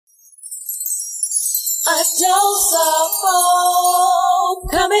A dose of hope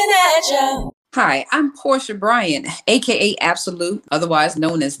coming at you. Hi, I'm Portia Bryant, aka Absolute, otherwise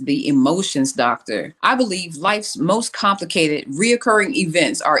known as the Emotions Doctor. I believe life's most complicated, reoccurring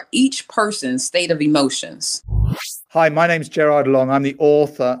events are each person's state of emotions. Hi, my name's Gerard. I'm the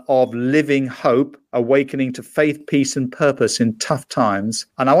author of Living Hope, Awakening to Faith, Peace and Purpose in Tough Times.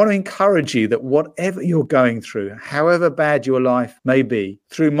 And I want to encourage you that whatever you're going through, however bad your life may be,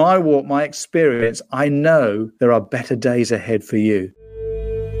 through my walk, my experience, I know there are better days ahead for you.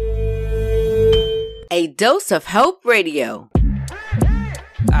 A Dose of Hope Radio.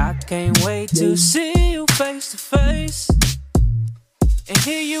 I can't wait to see you face to face and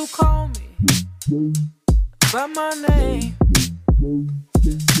hear you call me by my name.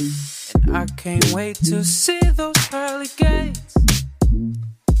 And I can't wait to see those pearly gates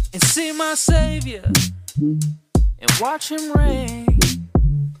and see my Savior and watch him reign.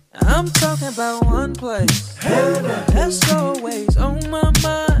 I'm talking about one place, heaven, that's always on my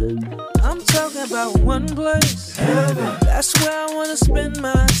mind. I'm talking about one place, heaven, that's where I wanna spend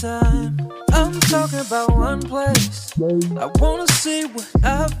my time. I'm talking about one place, I wanna see what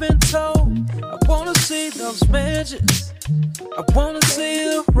I've been told. I wanna see those mansions, I wanna see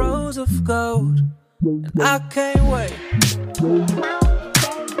the rows of gold. And I can't wait,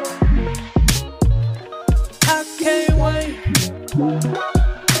 I can't wait,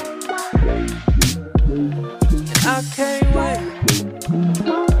 I can't wait.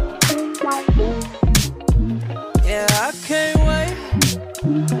 Yeah, I can't wait.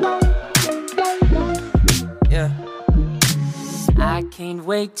 Yeah. I can't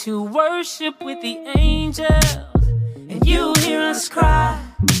wait to worship with the angels and you hear us cry,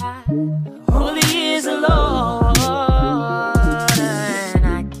 holy is the Lord. And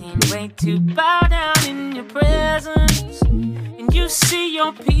I can't wait to bow down in your presence and you see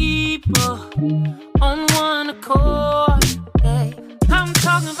your people on one accord. Hey, I'm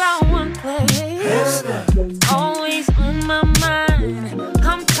talking about one place, always on my mind.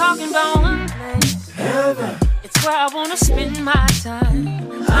 I'm talking about one place, heaven, it's where I wanna spend my time.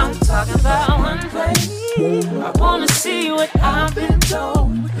 I'm talking about one place, I wanna see what I've been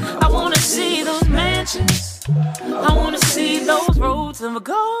told. I wanna see those mansions, I wanna see those roads of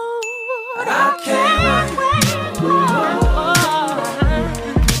gold. I can't wait,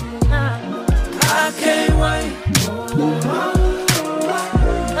 I can't wait.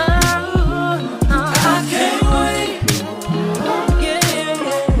 I can't wait. Yeah.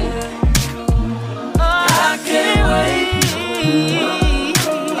 I can't wait.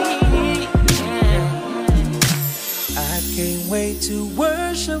 I can't wait to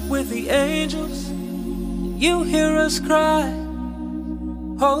worship with the angels. You hear us cry,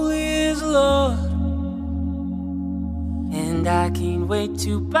 holy is the Lord. And I can't wait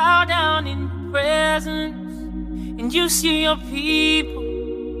to bow down in your presence and you see your people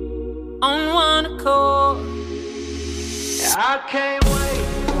on one accord. I can't wait.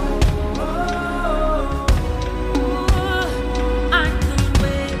 I can't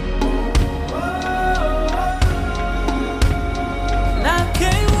wait. And I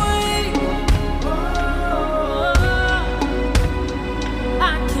can't wait. I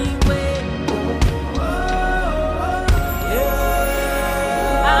can't wait. Yeah,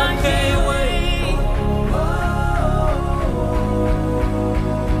 I can't wait.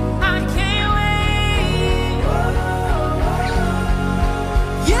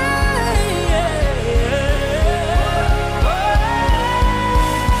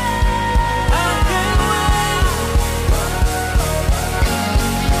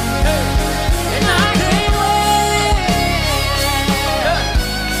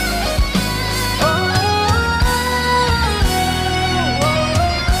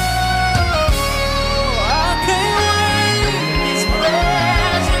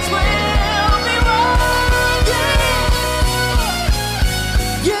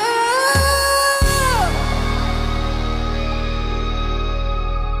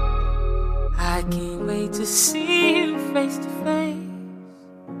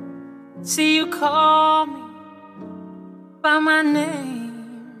 See you call me by my name.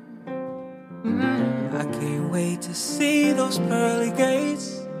 I can't wait to see those pearly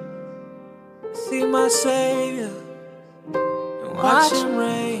gates, see my Savior, and watch him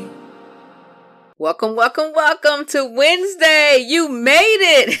reign. Welcome, welcome, welcome to Wednesday. You made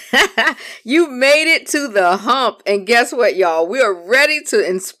it. You made it to the hump. And guess what, y'all? We are ready to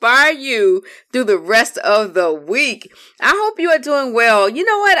inspire you through the rest of the week. I hope you are doing well. You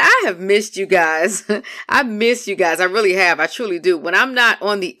know what? I have missed you guys. I miss you guys. I really have. I truly do. When I'm not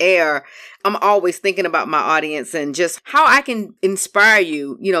on the air, I'm always thinking about my audience and just how I can inspire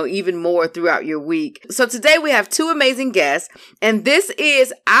you, even more throughout your week. So today we have two amazing guests, and this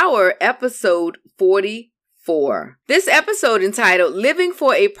is our episode 44. This episode entitled Living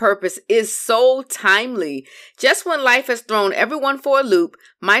for a Purpose is so timely. Just when life has thrown everyone for a loop,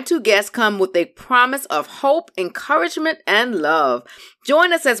 my two guests come with a promise of hope, encouragement, and love.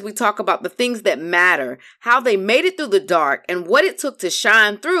 Join us as we talk about the things that matter, how they made it through the dark, and what it took to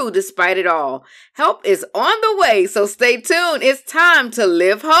shine through despite it all. Help is on the way, so stay tuned. It's time to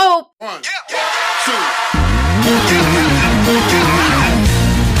live hope. 1, 2.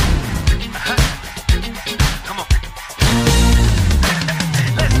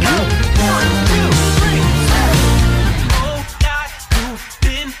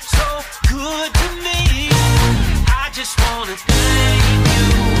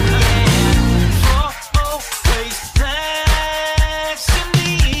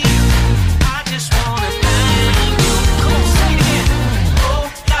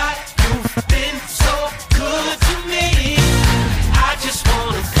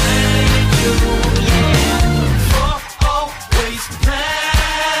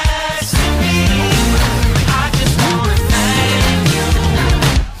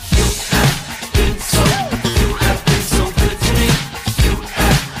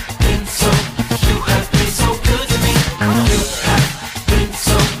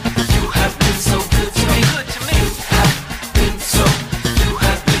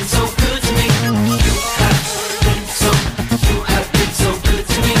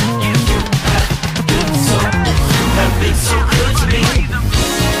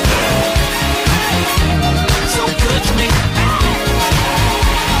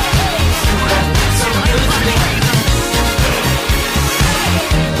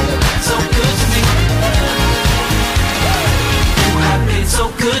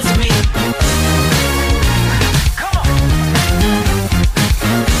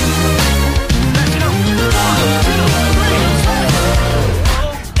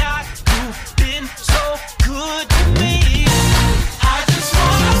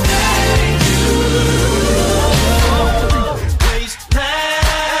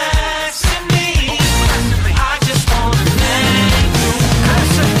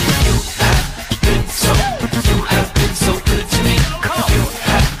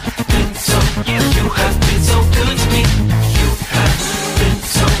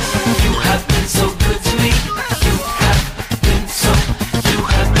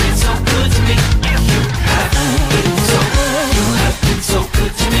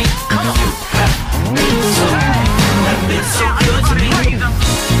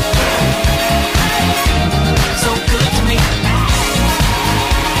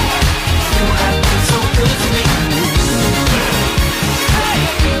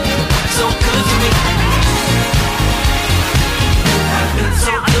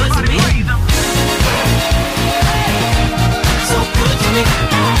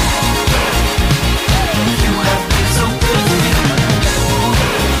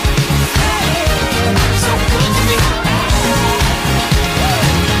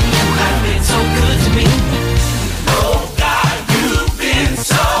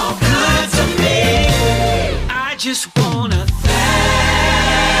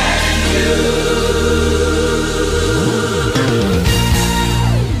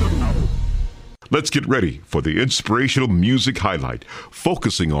 Let's get ready for the inspirational music highlight,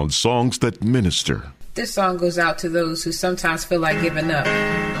 focusing on songs that minister. This song goes out to those who sometimes feel like giving up.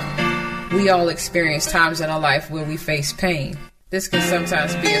 We all experience times in our life where we face pain. This can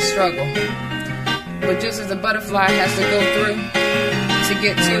sometimes be a struggle. But just as a butterfly has to go through to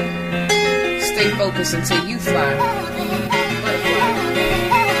get to, stay focused until you fly.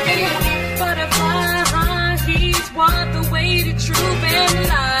 Butterfly, he's walked the way to truth and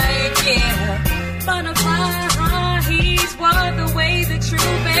light, yeah. Butterfly, he's walked the way to truth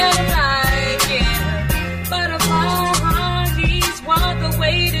and light, yeah. Butterfly, he's walked the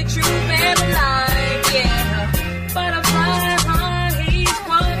way to truth and light, yeah. Butterfly, he's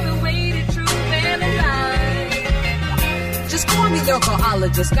walked the way to truth and light. Just call me the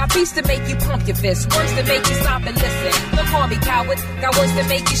alcohologist. Got beats to make you pump your fist, words to make you stop and listen. Don't call me coward. Got words to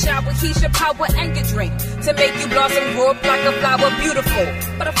make you shout with keys, your power and your drink, to make you blossom, grow up like a flower, beautiful.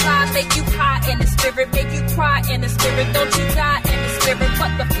 Butterfly make you high in the spirit, make you cry in the spirit. Don't you die in the spirit,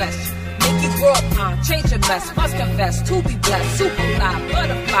 but the flesh. Make you grow up, change your mess. Must confess to be blessed. Super fly,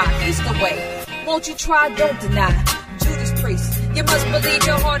 butterfly, he's the way. Won't you try? Don't deny. Judas Priest, you must believe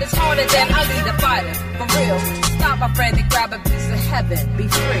your heart is harder than I lead a fighter. For real, stop my friend and grab a piece of heaven. Be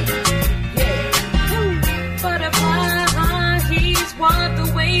free. Yeah. Butterfly, he's what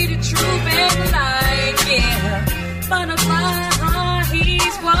the way, the truth, and the light. Yeah, butterfly,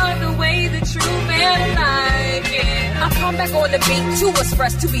 he's what the way, the truth, and the light. Yeah, I come back on the beat to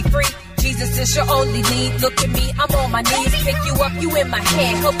express, to be free. Jesus is your only need. Look at me, I'm on my knees. Pick you up, you in my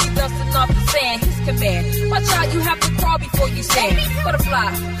hand. Help you dusting off the sand. His command. Watch out, you have to crawl before you stand.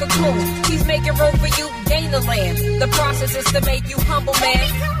 Butterfly, cocoon, he's making room for you. Gain the land. The process is to make you humble, man.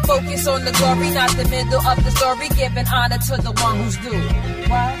 Focus on the glory, not the middle of the story. Giving honor to the one who's due.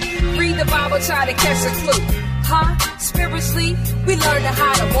 What? Read the Bible, try to catch a clue. Huh? Spiritually, we learn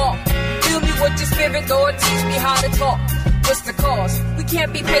how to walk. Fill me with your spirit, Lord. Teach me how to talk. What's the cause? We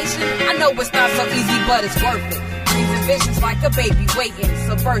can't be patient. I know it's not so easy, but it's worth it. Dreams and visions like a baby waiting,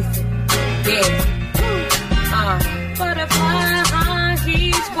 so birth it. Yeah. Butterfly,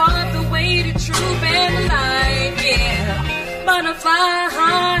 he's what the way, the truth, and the light. Yeah.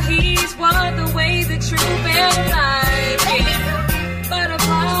 Butterfly, he's what the way, the truth, and the light. Yeah.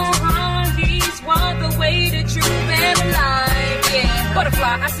 Butterfly, he's what the way, the truth, and the light. Yeah.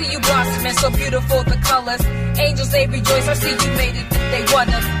 Butterfly, I see you blossoming, so beautiful the colors. Angels, they rejoice, I see you made it, they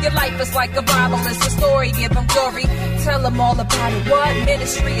wonder. Your life is like a Bible, it's a story, give them glory. Tell them all about it, what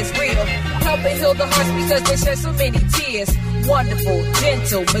ministry is real. Help and heal the hearts because they shed so many tears. Wonderful,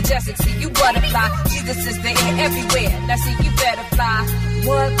 gentle, majestic, see you butterfly. Jesus is the air everywhere, now see you better fly.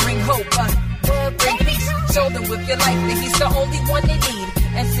 What bring hope, what bring peace. Show them with your life that he's the only one they need.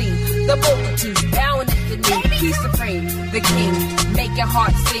 And see the multitude bowing at the knee. He's supreme, the king, making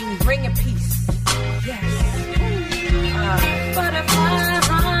hearts sing, bringing peace. Yes.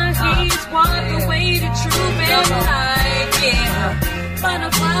 Butterfly, he's what the way, the truth, and the light. Yeah.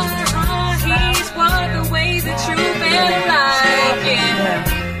 Butterfly, he's what the way, the truth, and the light. Yeah.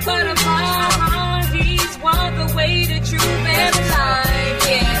 Butterfly, he's what the way, the truth, and the light.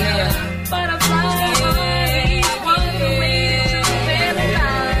 Yeah. Butterfly, he's what the way, the truth, and the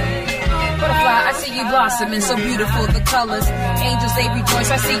light. Butterfly, I see you blossoming, so beautiful the colors. Angels, they rejoice,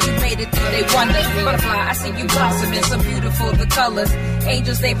 I see you made it through, they wonder. Butterfly, I see you blossoming, so beautiful the colors.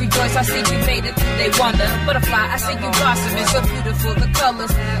 Angels, they rejoice, I see you made it through, they wonder. Butterfly, I see you blossoming, so beautiful the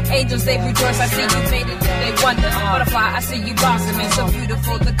colors. Angels, they rejoice, I see you made it through, they wonder. Butterfly, I see you blossoming, so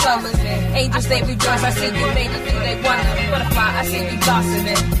beautiful the colors. Angels, they rejoice, I see you made it through, they wonder. Butterfly, I see you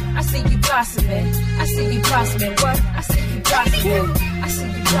blossoming, I see you blossoming, I see you blossoming. What? I see you blossoming, I see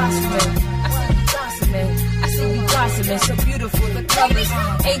you blossoming, I see you blossoming, I see you blossoming, so beautiful the colors.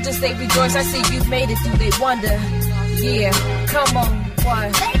 Angels, they rejoice, I see you made it through, they wonder. Yeah, come on,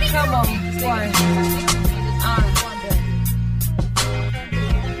 one, come on, one.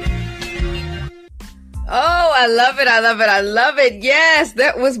 Oh, I love it. I love it. I love it. Yes,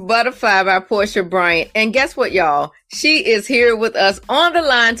 that was Butterfly by Portia Bryant. And guess what, y'all? She is here with us on the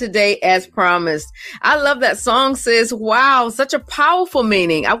line today as promised. I love that song, sis. Wow, such a powerful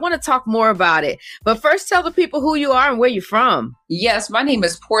meaning. I want to talk more about it. But first, tell the people who you are and where you're from. Yes, my name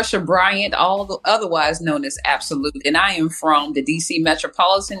is Portia Bryant, otherwise known as Absolute, and I am from the DC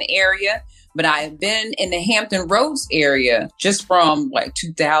metropolitan area. But I have been in the Hampton Roads area just from like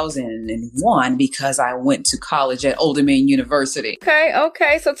 2001 because I went to college at Old Dominion University.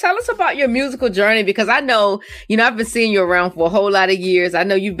 Okay. So tell us about your musical journey, because I know, I've been seeing you around for a whole lot of years. I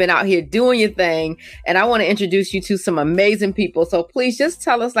know you've been out here doing your thing, and I want to introduce you to some amazing people. So please just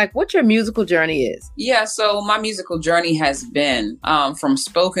tell us what your musical journey is. Yeah, so my musical journey has been from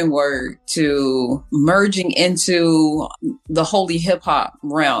spoken word to merging into the holy hip hop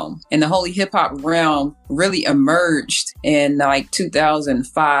realm. And the holy hip hop realm really emerged in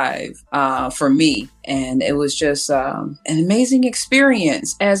 2005 for me. And it was just an amazing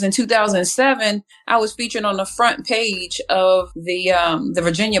experience, as in 2007, I was featured on the front page of the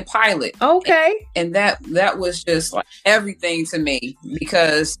Virginia Pilot. Okay. And that was just like everything to me,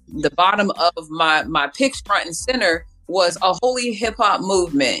 because the bottom of my picks front and center was a holy hip hop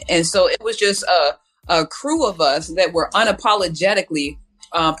movement. And so it was just a crew of us that were unapologetically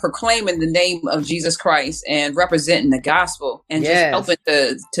proclaiming the name of Jesus Christ and representing the gospel, and just helping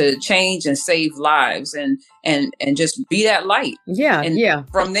to change and save lives and just be that light. Yeah.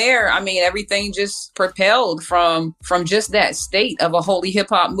 From there, everything just propelled from just that state of a holy hip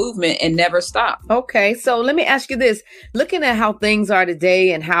hop movement and never stopped. Okay. So let me ask you this, looking at how things are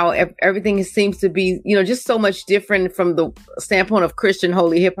today and how everything seems to be, just so much different from the standpoint of Christian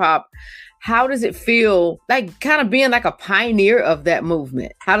holy hip hop. How does it feel kind of being a pioneer of that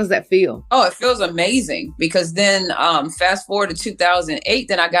movement? How does that feel? Oh, it feels amazing, because then fast forward to 2008,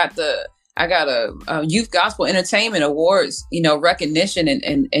 then I got the I got a Youth Gospel Entertainment Awards, recognition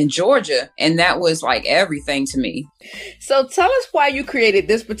in Georgia. And that was like everything to me. So tell us why you created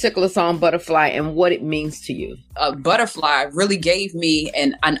this particular song, Butterfly, and what it means to you. Butterfly really gave me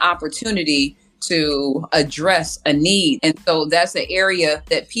an opportunity to address a need. And so that's the area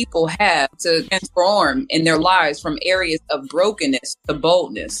that people have to transform in their lives from areas of brokenness to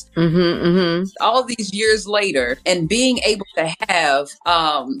boldness. All these years later, and being able to have,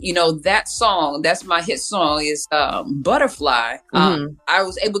 that song, that's my hit song, is Butterfly. I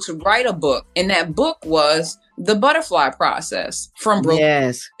was able to write a book, and that book was The Butterfly Process from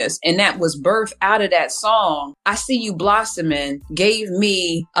Brokenness. Yes. And that was birthed out of that song. I See You Blossoming gave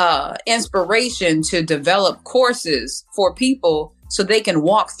me inspiration to develop courses for people so they can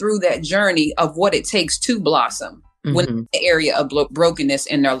walk through that journey of what it takes to blossom when the area of brokenness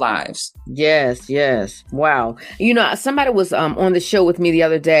in their lives. Yes. Wow. Somebody was on the show with me the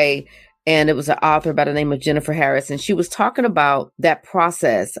other day, and it was an author by the name of Jennifer Harris. And she was talking about that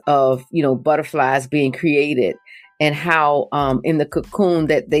process of, butterflies being created and how in the cocoon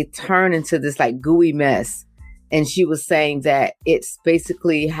that they turn into this like gooey mess. And she was saying that it's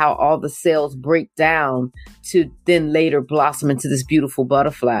basically how all the cells break down to then later blossom into this beautiful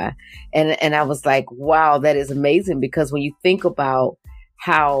butterfly. And I was like, wow, that is amazing, because when you think about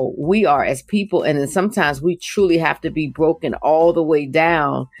how we are as people, and then sometimes we truly have to be broken all the way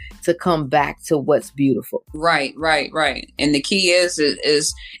down to come back to what's beautiful. Right. And the key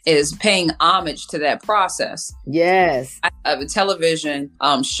is paying homage to that process. Yes. I have a television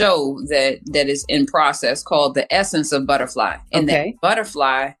show that is in process called The Essence of Butterfly. And that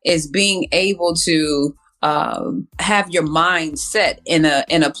butterfly is being able to have your mind set in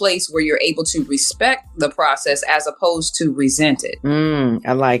a place where you're able to respect the process as opposed to resent it.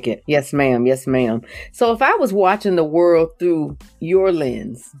 I like it. Yes, ma'am. So if I was watching the world through your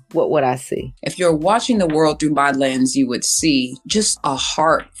lens, what would I see? If you're watching the world through my lens, you would see just a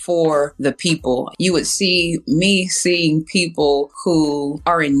heart for the people. You would see me seeing people who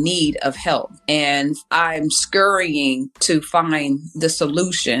are in need of help. And I'm scurrying to find the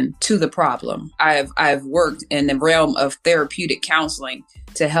solution to the problem. I've worked in the realm of therapeutic counseling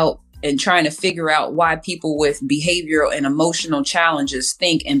to help and trying to figure out why people with behavioral and emotional challenges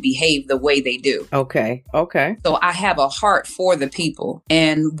think and behave the way they do. Okay. So I have a heart for the people,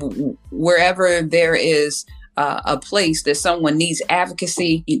 and wherever there is a place that someone needs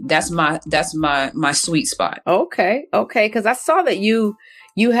advocacy, that's my sweet spot. Okay. Because I saw that you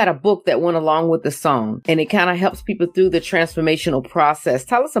had a book that went along with the song, and it kind of helps people through the transformational process.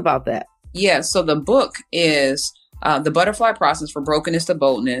 Tell us about that. Yeah. So the book is The Butterfly Process from Brokenness to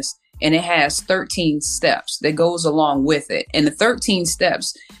Boldness. And it has 13 steps that goes along with it. And the 13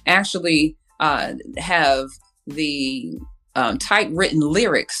 steps actually have the typewritten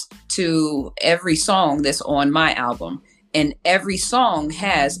lyrics to every song that's on my album. And every song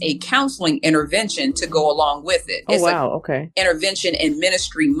has a counseling intervention to go along with it. Oh, wow. Okay. Intervention and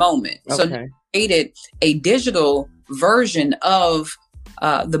ministry moment. Okay. So I created a digital version of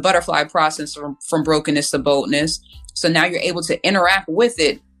the Butterfly Process from Brokenness to Boldness. So now you're able to interact with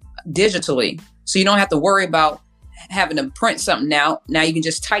it digitally. So you don't have to worry about having to print something out. Now you can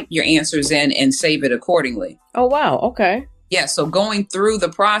just type your answers in and save it accordingly. Oh, wow. Okay. Yeah. So going through the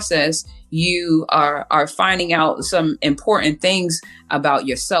process, you are finding out some important things about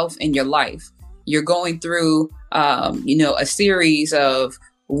yourself and your life. You're going through, a series of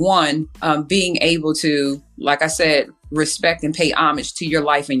being able to, like I said, respect and pay homage to your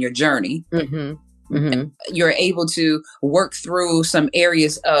life and your journey. You're able to work through some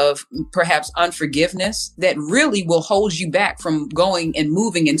areas of perhaps unforgiveness that really will hold you back from going and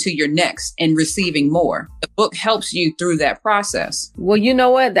moving into your next and receiving more. The book helps you through that process. Well, you know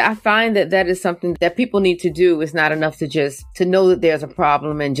what? I find that is something that people need to do. It's not enough to know that there's a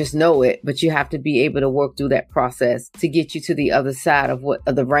problem and just know it, but you have to be able to work through that process to get you to the other side of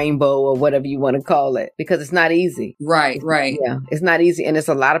the rainbow or whatever you want to call it, because it's not easy. Right. Yeah, it's not easy. And there's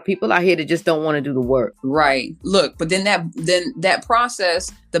a lot of people out here that just don't want to do the work. Right. Look, but then that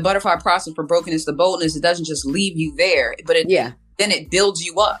process, the Butterfly Process for Brokenness to Boldness, it doesn't just leave you there, but then it builds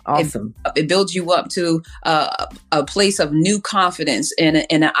you up. Awesome. It builds you up to a place of new confidence and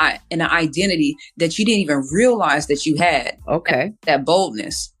an identity that you didn't even realize that you had. Okay. That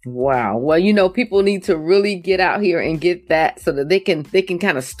boldness. Wow. Well, people need to really get out here and get that so that they can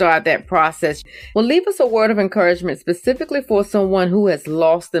kind of start that process. Well, leave us a word of encouragement specifically for someone who has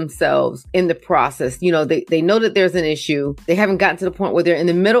lost themselves in the process. They know that there's an issue. They haven't gotten to the point where they're in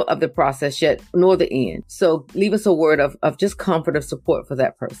the middle of the process yet, nor the end. So leave us a word of just comfort, of support for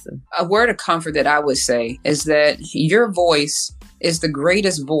that person. A word of comfort that I would say is that your voice is the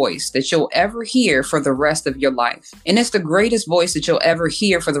greatest voice that you'll ever hear for the rest of your life. And it's the greatest voice that you'll ever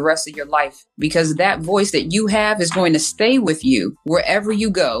hear for the rest of your life, because that voice that you have is going to stay with you wherever you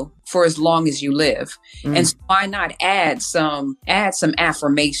go for as long as you live. And so why not add some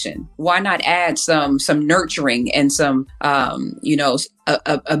affirmation? Why not add some nurturing and some,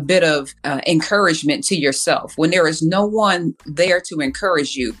 a bit of encouragement to yourself when there is no one there to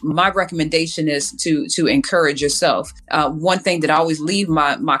encourage you? My recommendation is to encourage yourself. One thing that I always leave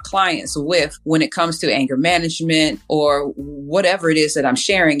my clients with when it comes to anger management or whatever it is that I'm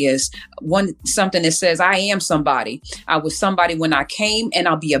sharing is something that says, I am somebody. I was somebody when I came, and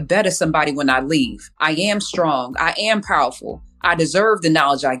I'll be a better somebody when I leave. I am strong. I am powerful. I deserve the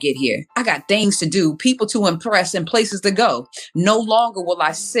knowledge I get here. I got things to do, people to impress, and places to go. No longer will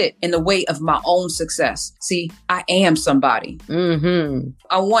I sit in the way of my own success. See, I am somebody.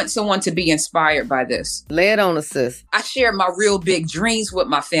 I want someone to be inspired by this. Lay it on us, sis. I share my real big dreams with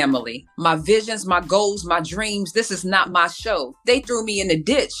my family. My visions, my goals, my dreams. This is not my show. They threw me in the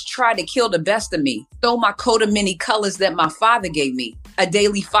ditch, tried to kill the best of me. Stole my coat of many colors that my father gave me. A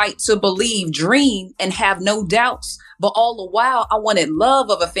daily fight to believe, dream, and have no doubts. But all the while, I wanted love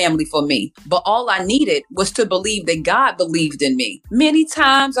of a family for me. But all I needed was to believe that God believed in me. Many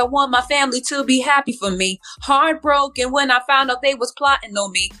times I want my family to be happy for me. Heartbroken when I found out they was plotting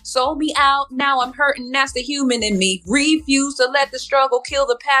on me. Sold me out, now I'm hurting, that's the human in me. Refuse to let the struggle kill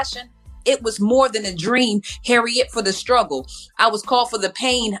the passion. It was more than a dream, Harriet, for the struggle. I was called for the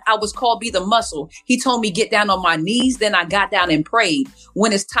pain. I was called be the muscle. He told me get down on my knees. Then I got down and prayed.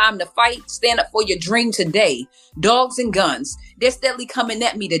 When it's time to fight, stand up for your dream today. Dogs and guns, they're steadily coming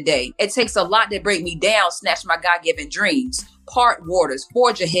at me today. It takes a lot to break me down, snatch my God-given dreams. Part waters,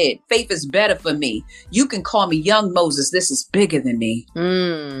 forge ahead. Faith is better for me. You can call me young Moses. This is bigger than me.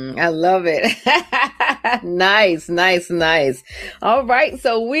 I love it. Nice, nice, nice. All right.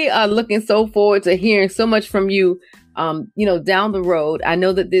 So we are looking so forward to hearing so much from you, down the road. I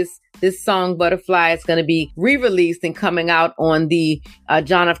know that this song Butterfly is going to be re-released and coming out on the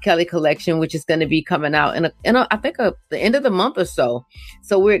John F. Kelly collection, which is going to be coming out in I think the end of the month or so.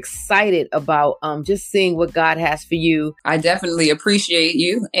 So we're excited about just seeing what God has for you. I definitely appreciate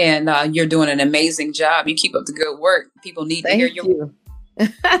you, and you're doing an amazing job. You keep up the good work. People need to hear you.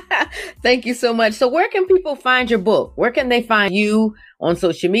 Thank you so much. So where can people find your book? Where can they find you on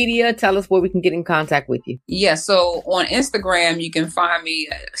social media? Tell us where we can get in contact with you. Yeah, so on Instagram, you can find me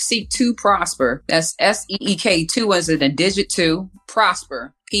Seek to Prosper. That's SEEK 2 as in a digit 2,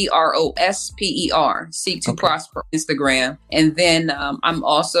 Prosper. PROSPER, Seek to Prosper, Instagram. And then I'm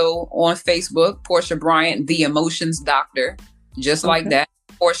also on Facebook, Portia Bryant, The Emotions Doctor, just like that.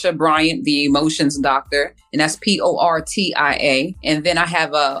 Portia Bryant, The Emotions Doctor, and that's PORTIA. And then I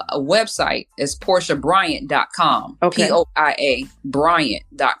have a website. It's PortiaBryant.com. POIA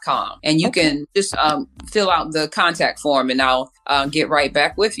Bryant.com. And you can just fill out the contact form, and I'll get right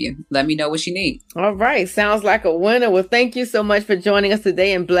back with you. Let me know what you need. All right. Sounds like a winner. Well, thank you so much for joining us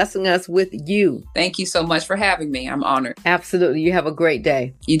today and blessing us with you. Thank you so much for having me. I'm honored. Absolutely. You have a great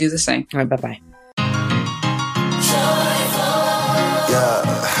day. You do the same. All right. Bye-bye.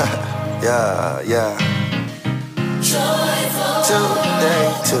 Yeah. Today.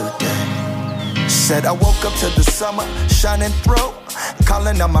 Said I woke up to the summer shining through.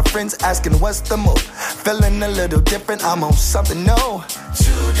 Calling on my friends, asking what's the move. Feeling a little different, I'm on something new.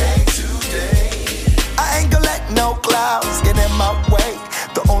 Today. I ain't gonna let no clouds get in my way.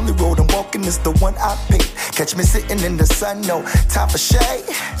 The only road I'm walking is the one I pick. Catch me sitting in the sun, no time for shade.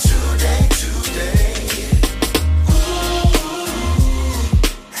 Today.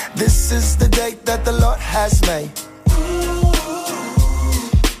 This is the day that the Lord has made,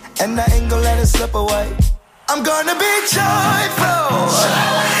 and I ain't gonna let it slip away. I'm gonna be joyful.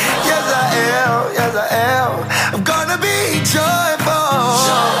 Yes I am. I'm gonna be joyful.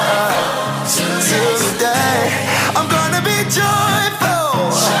 Today. I'm gonna be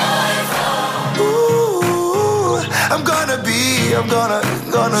joyful. Ooh, I'm gonna be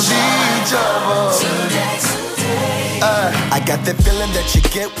joyful. I got the feeling that you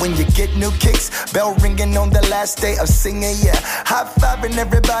get when you get new kicks. Bell ringing on the last day of singing, yeah. High-fiving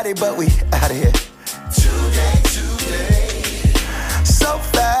everybody, but we out of here. Today. So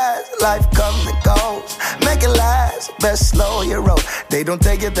fast, life comes and goes. Make it last, best slow your roll. They don't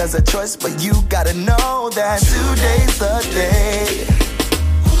tell you there's a choice, but you gotta know that today's the day.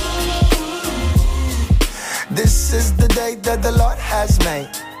 This is the day that the Lord has made,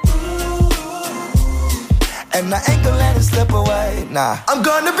 and I ain't gonna let it slip away, nah. I'm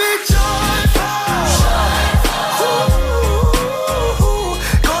gonna be joyful. Ooh,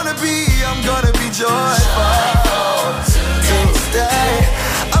 I'm gonna be joyful. Today.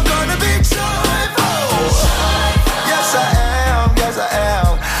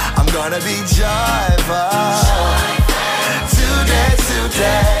 gonna be joyful.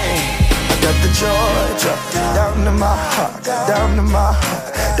 Today. I got the joy down in my heart, down in my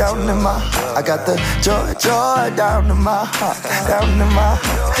heart, down in my heart. I got the joy down in my heart, down in my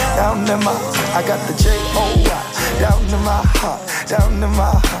heart, down in my heart. I got the J-O-Y down in my heart, down in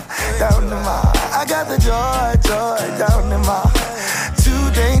my heart, down in my heart. I got the joy down in my heart.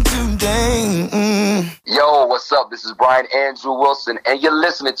 Today. Yo, what's up? This is Bryant Andrew Wilson, and you're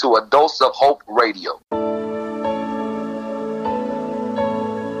listening to A Dose of Hope Radio.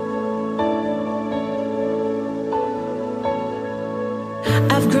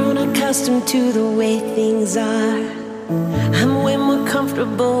 I've grown accustomed to the way things are. I'm way more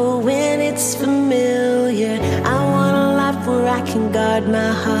comfortable when it's familiar. I want a life where I can guard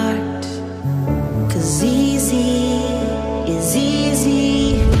my heart. 'Cause easy is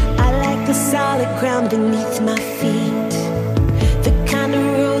easy. I like the solid ground beneath my feet. The kind of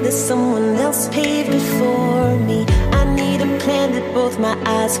road that someone else paved before me. I need a plan that both my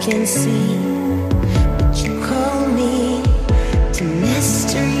eyes can see. But you call me to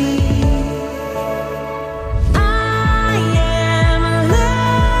mystery.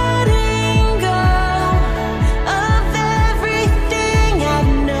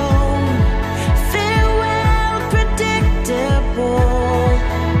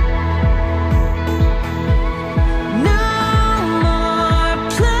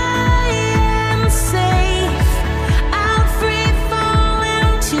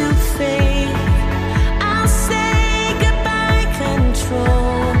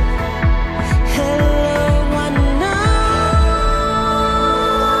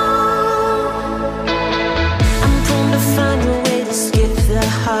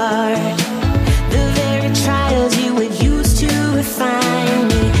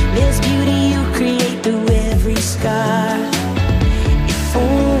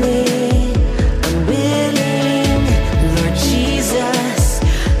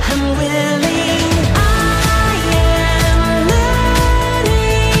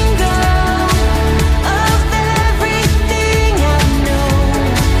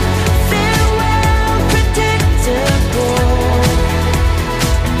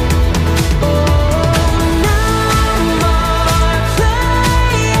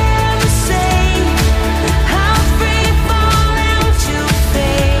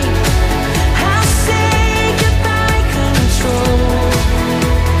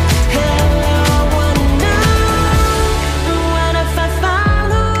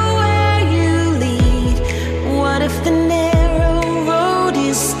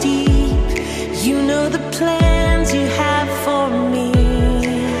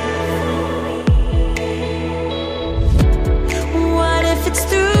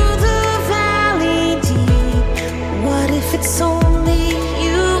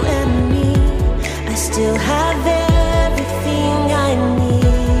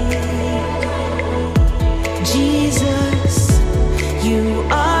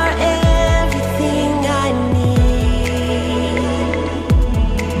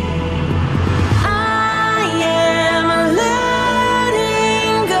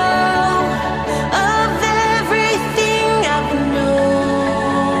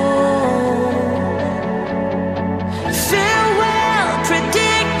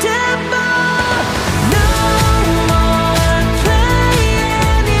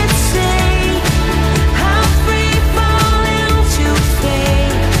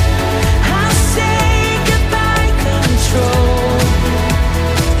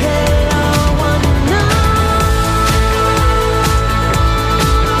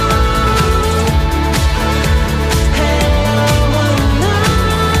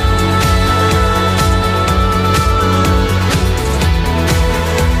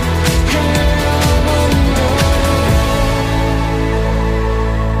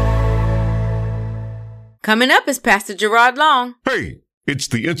 Coming up is Pastor Gerard Long. Hey, it's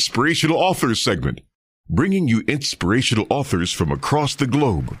the Inspirational Authors segment, bringing you inspirational authors from across the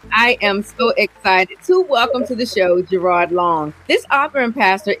globe. I am so excited to welcome to the show Gerard Long. This author and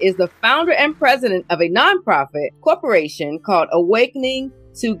pastor is the founder and president of a nonprofit corporation called Awakening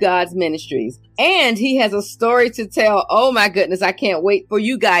to God's Ministries. And he has a story to tell. Oh my goodness, I can't wait for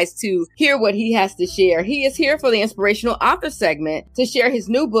you guys to hear what he has to share. He is here for the Inspirational Author segment to share his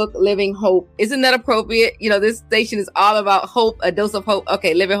new book, Living Hope. Isn't that appropriate? You know, this station is all about hope, a dose of hope.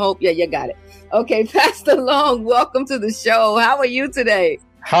 Okay, Living Hope. Yeah, you got it. Okay, Pastor Long, welcome to the show. How are you today?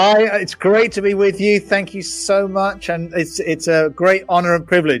 Hi, it's great to be with you. Thank you so much. And it's a great honor and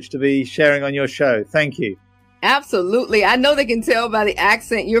privilege to be sharing on your show. Thank you. Absolutely. I know they can tell by the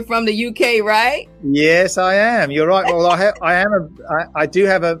accent you're from the UK, right? Yes, I am. You're right. Well, I do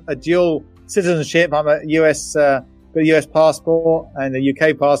have a dual citizenship. I'm a US, got a US passport and a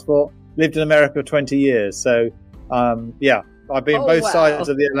UK passport. Lived in America for 20 years. So, yeah, I've been both sides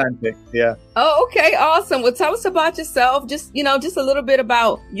of the Atlantic. Yeah. Oh, okay. Awesome. Well, tell us about yourself. Just a little bit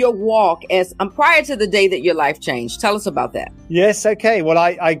about your walk as prior to the day that your life changed. Tell us about that. Yes. Okay. Well,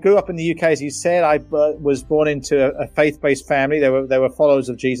 I grew up in the UK, as you said. I was born into a faith-based family. They were followers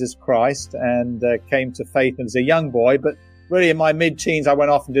of Jesus Christ and came to faith as a young boy. But really, in my mid-teens, I went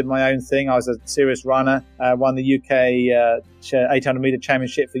off and did my own thing. I was a serious runner. Won the UK 800-meter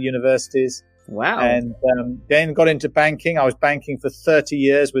championship for universities. Wow. And then got into banking. I was banking for 30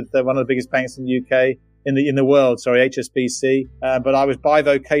 years with one of the biggest banks in the UK, in the world, HSBC. But I was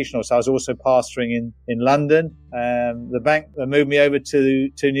bivocational, so I was also pastoring in London. The bank moved me over to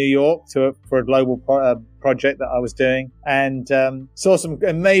New York for a global project that I was doing, and saw some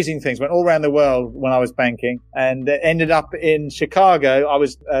amazing things. Went all around the world when I was banking, and ended up in Chicago. I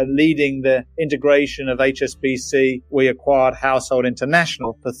was leading the integration of HSBC. We acquired Household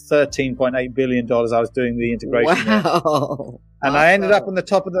International for $13.8 billion. I was doing the integration. Wow! There. And I ended up on the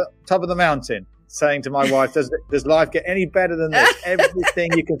top of the mountain, saying to my wife, does life get any better than this?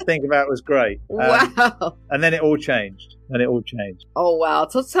 Everything you can think about was great. Wow. And then it all changed. Oh, wow.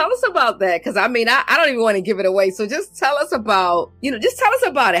 So tell us about that. Because I don't even want to give it away. So just tell us about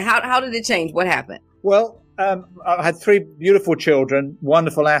it. How did it change? What happened? Well, I had 3 beautiful children,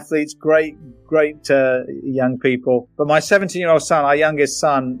 wonderful athletes, great young people. But my 17-year-old son, our youngest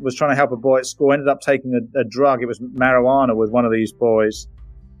son, was trying to help a boy at school, ended up taking a drug. It was marijuana with one of these boys.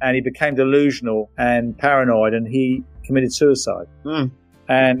 And he became delusional and paranoid, and he committed suicide.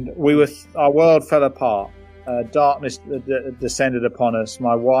 And our world fell apart. Darkness descended upon us.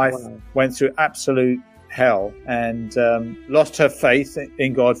 My wife went through absolute hell and lost her faith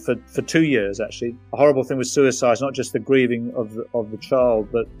in God for 2 years, actually. A horrible thing with suicide is not just the grieving of the child,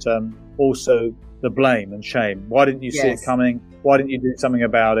 but also the blame and shame. Why didn't you see it coming? Why didn't you do something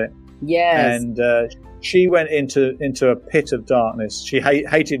about it? Yes. And she went into a pit of darkness. She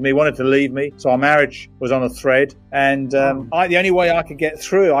hated me, wanted to leave me. So our marriage was on a thread. And the only way I could get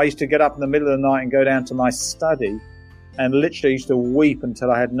through, I used to get up in the middle of the night and go down to my study and literally used to weep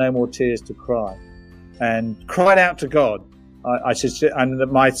until I had no more tears to cry. And cried out to God. I said, and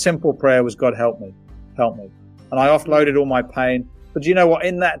my simple prayer was, God, help me. And I offloaded all my pain. But you know what?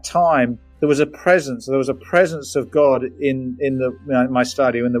 In that time, there was a presence of God in my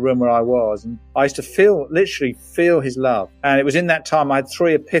study, in the room where I was. And I used to literally feel his love. And it was in that time I had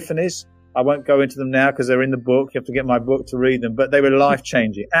 3 epiphanies. I won't go into them now because they're in the book. You have to get my book to read them, but they were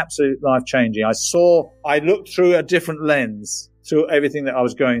life-changing, absolute life-changing. I looked through a different lens through everything that I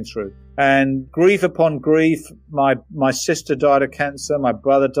was going through. And grief upon grief, my sister died of cancer, my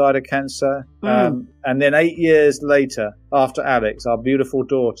brother died of cancer. And then 8 years later, after Alex, our beautiful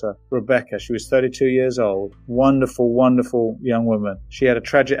daughter, Rebecca, she was 32 years old, wonderful, wonderful young woman. She had a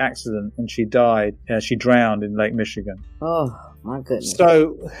tragic accident and she died. She drowned in Lake Michigan. Oh, my goodness.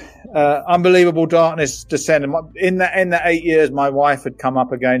 So, unbelievable darkness descended. In that 8 years, my wife had come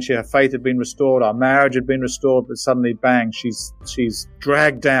up again. Her faith had been restored. Our marriage had been restored, but suddenly, bang, she's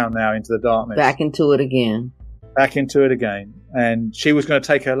dragged down now into the darkness. Back into it again. And she was going to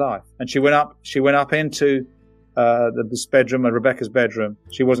take her life. And she went up into this bedroom, Rebecca's bedroom.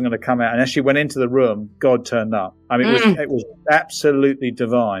 She wasn't going to come out. And as she went into the room, God turned up. I mean, it was absolutely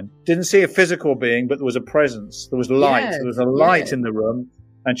divine. Didn't see a physical being, but there was a presence. There was light. Yes. There was a light in the room.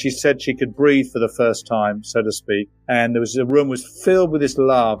 And she said she could breathe for the first time, so to speak. And the room was filled with this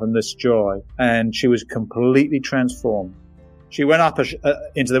love and this joy. And she was completely transformed. She went up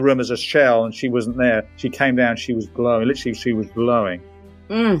into the room as a shell, and she wasn't there. She came down. She was glowing. Literally, she was glowing.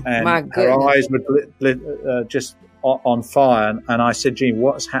 And my goodness. Her eyes were just on fire. And I said, Jean,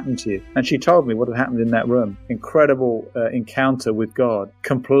 what's happened to you? And she told me what had happened in that room. Incredible encounter with God.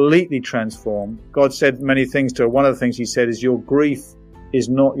 Completely transformed. God said many things to her. One of the things he said is, your grief is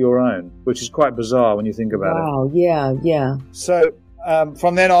not your own, which is quite bizarre when you think about it. Wow, yeah. So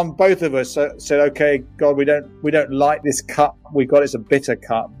from then on, both of us said, okay, God, we don't like this cup. It's a bitter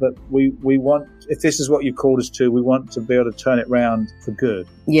cup, but we want, if this is what you called us to, we want to be able to turn it round for good.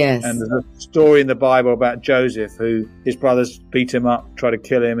 Yes. And there's a story in the Bible about Joseph, who his brothers beat him up, tried to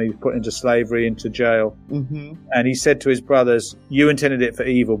kill him. He was put into slavery, into jail. Mm-hmm. And he said to his brothers, you intended it for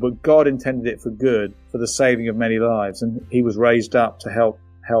evil, but God intended it for good, for the saving of many lives. And he was raised up to help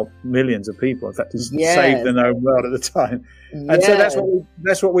millions of people. In fact, he saved the known world at the time. And so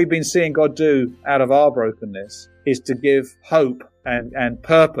that's what we've been seeing God do out of our brokenness, is to give hope and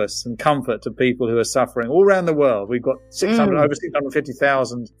purpose and comfort to people who are suffering all around the world. We've got over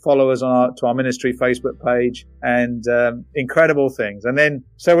 650,000 followers on our ministry Facebook page, and incredible things. And then,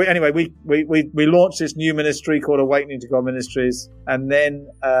 so we launched this new ministry called Awakening to God Ministries. And then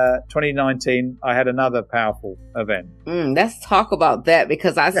 2019, I had another powerful event. Let's talk about that,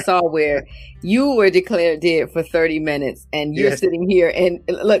 because I saw where you were declared dead for 30 minutes and you're sitting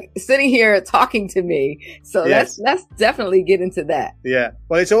here talking to me. So let's definitely get into that. Yeah.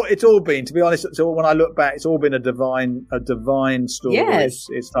 Well, it's all been, to be honest, when I look back, it's all been a divine story. Yes.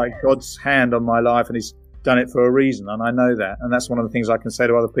 It's like God's hand on my life, and he's done it for a reason. And I know that. And that's one of the things I can say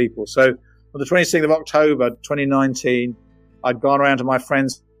to other people. So on the 26th of October, 2019, I'd gone around to my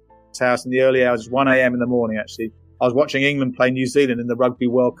friend's house in the early hours, 1 a.m. in the morning, actually. I was watching England play New Zealand in the Rugby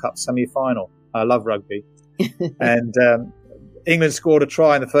World Cup semi-final. I love rugby. And England scored a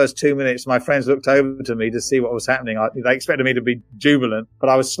try in the first 2 minutes. My friends looked over to me to see what was happening. They expected me to be jubilant, but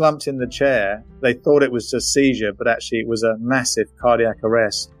I was slumped in the chair. They thought it was a seizure, but actually it was a massive cardiac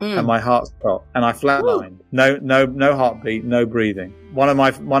arrest, and my heart stopped, and I flatlined. No heartbeat, no breathing. One of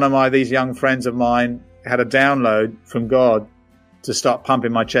my these young friends of mine had a download from God to start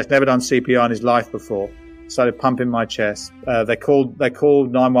pumping my chest. Never done CPR in his life before. Started pumping my chest. They called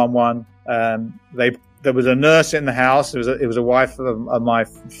 911. There was a nurse in the house. It was a wife of my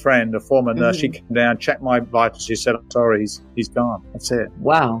friend, a former nurse. She came down, checked my vitals. She said, "I'm sorry, he's gone." That's it.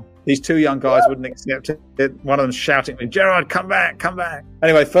 Wow. These two young guys wouldn't accept it. One of them shouting at me, "Gerard, come back, come back."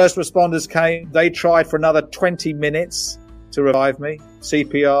 Anyway, first responders came. They tried for another 20 minutes to revive me.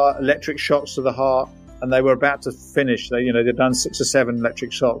 CPR, electric shocks to the heart. And they were about to finish. They'd done 6 or 7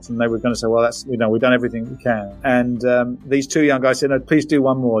 electric shocks, and they were going to say, "Well, we've done everything we can." And these two young guys said, "No, please do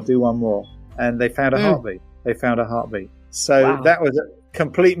one more." And they found a heartbeat. So that was a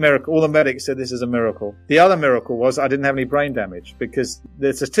complete miracle. All the medics said this is a miracle. The other miracle was I didn't have any brain damage, because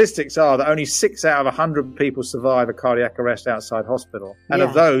the statistics are that only 6 out of 100 people survive a cardiac arrest outside hospital. And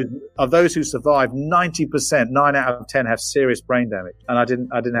of those who survive, 90%, 9 out of 10 have serious brain damage. And I didn't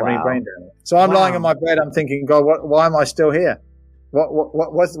have any brain damage. So I'm lying in my bed. I'm thinking, God, why am I still here?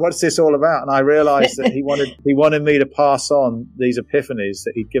 What's this all about? And I realized that he wanted me to pass on these epiphanies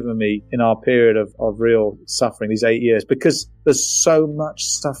that he'd given me in our period of real suffering, these 8 years, because there's so much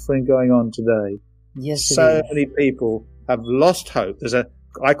suffering going on today. Yes, so many people have lost hope.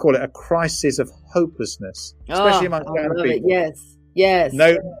 I call it a crisis of hopelessness, especially among young people. Yes.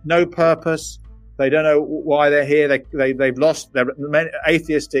 No purpose. They don't know why they're here. They've lost their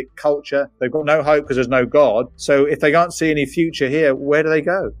atheistic culture. They've got no hope because there's no God. So if they can't see any future here, where do they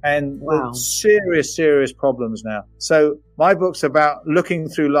go? And serious, serious problems now. So my book's about looking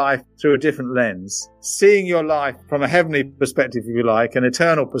through life through a different lens, seeing your life from a heavenly perspective, if you like, an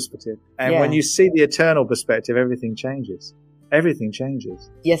eternal perspective. And when you see the eternal perspective, everything changes. Everything changes.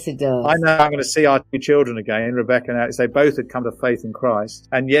 Yes, it does. I know I'm going to see our 2 children again, Rebecca and Alex. They both had come to faith in Christ.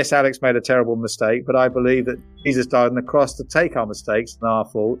 And yes, Alex made a terrible mistake, but I believe that Jesus died on the cross to take our mistakes and our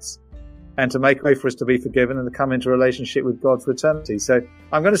faults and to make way for us to be forgiven and to come into a relationship with God for eternity. So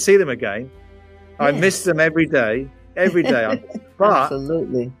I'm going to see them again. Yes. I miss them every day. But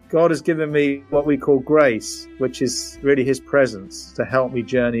absolutely, God has given me what we call grace, which is really his presence to help me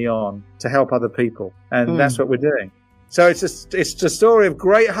journey on, to help other people. And that's what we're doing. So it's a story of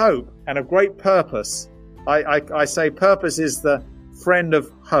great hope and of great purpose. I say purpose is the friend of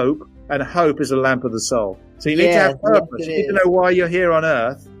hope, and hope is a lamp of the soul. So you need to have purpose. You need to know why you're here on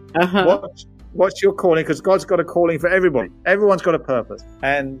earth. What's your calling? Because God's got a calling for everybody. Everyone's got a purpose,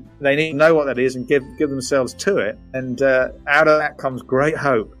 and they need to know what that is and give themselves to it. And out of that comes great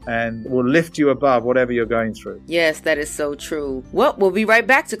hope, and will lift you above whatever you're going through. Yes, that is so true. Well, we'll be right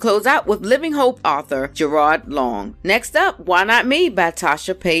back to close out with Living Hope author Gerard Long. Next up, Why Not Me by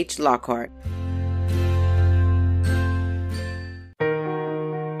Tasha Page Lockhart.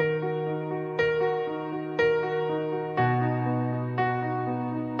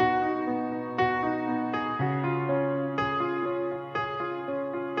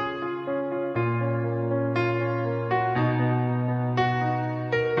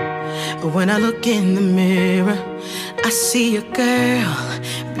 When I look in the mirror, I see a girl,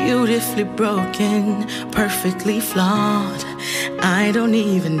 beautifully broken, perfectly flawed. I don't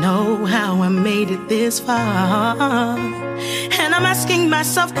even know how I made it this far. And I'm asking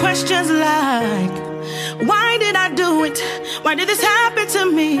myself questions like, why did I do it? Why did this happen to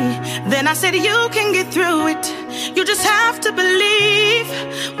me? Then I said, you can get through it. You just have to believe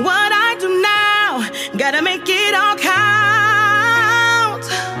what I do now. Gotta make it all count.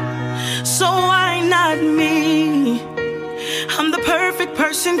 So why not me? I'm the perfect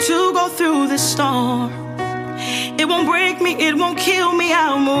person to go through this storm. It won't break me, it won't kill me,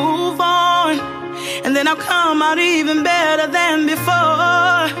 I'll move on. And then I'll come out even better than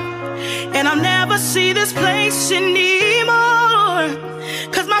before. And I'll never see this place anymore.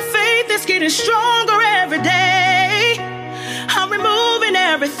 'Cause my faith is getting stronger every day. I'm removing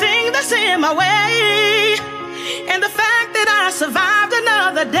everything that's in my way. And the fact that I survived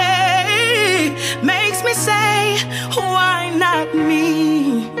another day makes me say, why not me?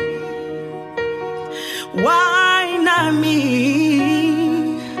 Why not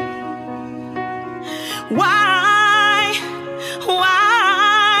me? Why?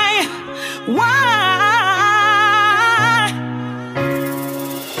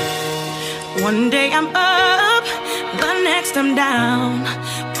 One day I'm up, the next I'm down.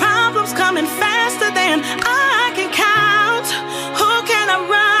 Problems coming faster than I can count. Who can I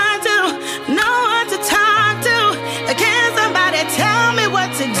run to? No one to talk to. Can somebody tell me what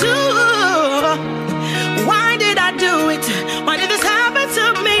to do? Why did I do it? Why did this happen to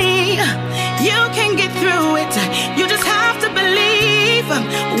me? You can get through it. You just have to believe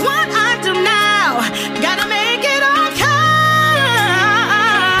what I do now. Gotta make it all count.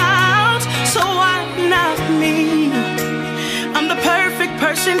 So why not me? I'm the perfect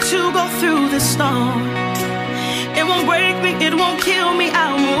person to go through this storm. It won't break me, it won't kill me,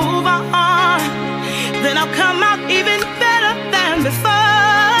 I'll move on. Then I'll come out even better than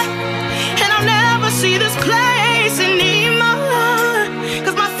before. And I'll never see this place anymore.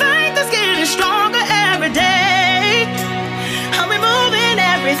 'Cause my faith is getting stronger every day. I'm removing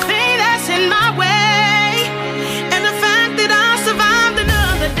everything that's in my way. And the fact that I survived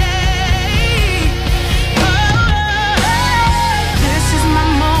another day. Oh, this is my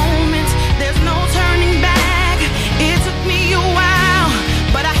moment. There's no turning back. It took me a while,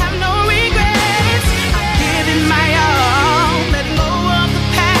 but I have no regrets. I'm giving my all, letting go of the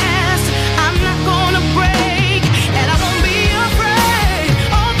past. I'm not gonna break, and I won't be afraid.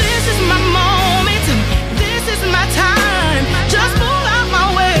 Oh, this is my moment. This is my time. Just move out my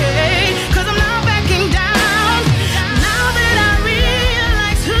way, 'cause I'm not backing down. Now that I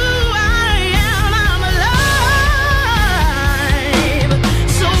realize who I am, I'm alive.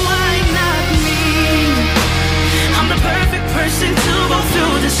 So why not me? I'm the perfect person to go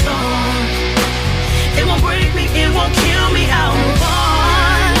through the storm. It won't break me, it won't kill me, I'll move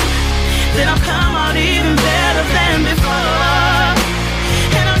on. Then I'll come out even better than before.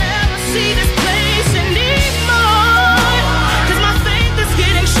 And I'll never see this place anymore. 'Cause my faith is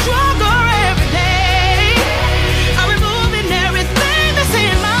getting stronger every day. I'm removing everything that's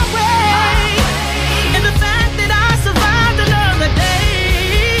in my way. And the fact that I survived another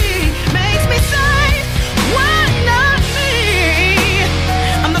day makes me say, why not me?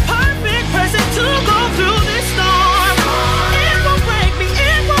 I'm the perfect person to go through this storm. It won't break me,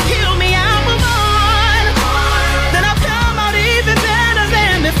 it won't kill me, I'll move on. Then I'll come out even better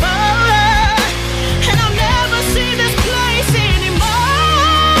than before. And I'll never see this place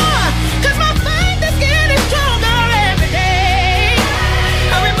anymore. 'Cause my faith is getting stronger every day.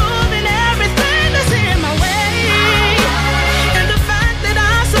 I'm removing everything that's in my way. And the fact that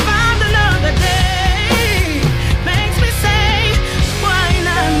I survived another day makes me say, why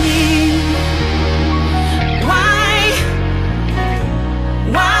not me? Why?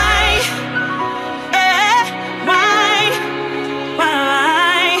 Why? Eh, why?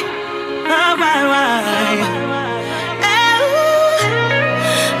 Why? Oh, why? Oh,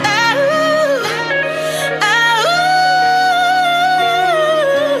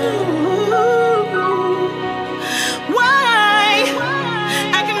 why?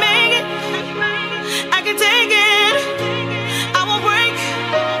 I can make it. I can take it. I won't break.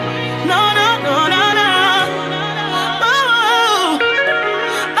 No, no, no, no, no. Oh,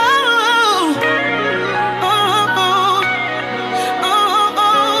 oh, oh,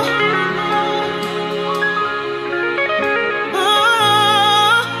 oh,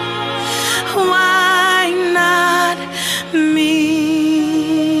 why not me?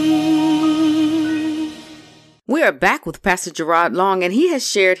 We are back with Pastor Gerard Long, and he has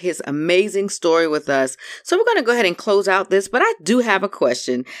shared his amazing story with us. So we're going to go ahead and close out this, but I do have a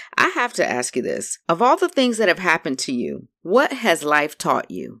question. I have to ask you this. Of all the things that have happened to you, what has life taught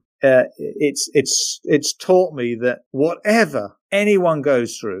you? It's taught me that whatever anyone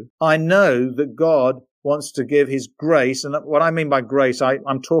goes through, I know that God wants to give his grace. And what I mean by grace,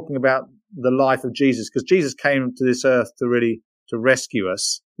 I'm talking about the life of Jesus, because Jesus came to this earth to rescue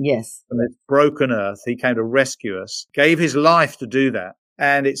us. Yes. From this broken earth. He came to rescue us, gave his life to do that.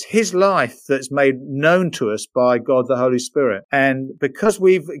 And it's his life that's made known to us by God, the Holy Spirit. And because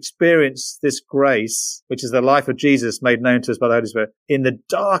we've experienced this grace, which is the life of Jesus made known to us by the Holy Spirit, in the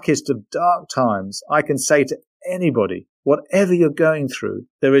darkest of dark times, I can say to anybody, whatever you're going through,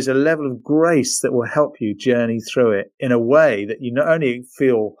 there is a level of grace that will help you journey through it in a way that you not only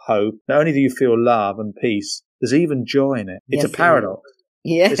feel hope, not only do you feel love and peace, there's even joy in it. It's a paradox.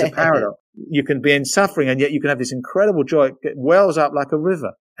 Yeah. It's a paradox. You can be in suffering and yet you can have this incredible joy. It wells up like a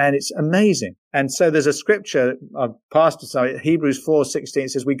river. And it's amazing. And so there's a scripture, Pastor said, Hebrews 4:16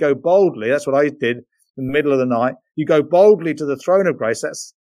 says, we go boldly. That's what I did in the middle of the night. You go boldly to the throne of grace.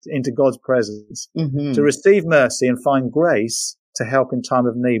 That's into God's presence to receive mercy and find grace to help in time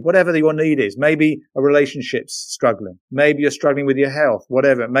of need. Whatever your need is. Maybe a relationship's struggling. Maybe you're struggling with your health,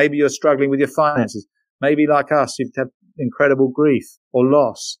 whatever. Maybe you're struggling with your finances. Maybe like us, you've had incredible grief or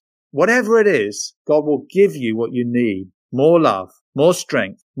loss. Whatever it is, God will give you what you need. More love, more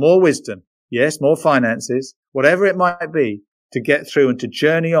strength, more wisdom. Yes, more finances, whatever it might be, to get through and to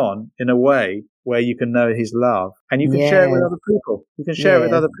journey on in a way where you can know his love and you can share it with other people. You can share it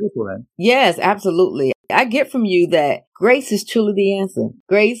with other people then. Yes, absolutely. I get from you that grace is truly the answer.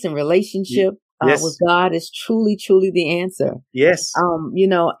 Grace and relationship with God is truly, truly the answer. Yes. You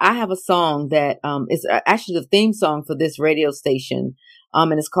know, I have a song that is actually the theme song for this radio station.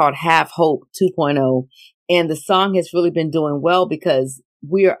 And it's called Have Hope 2.0. And the song has really been doing well because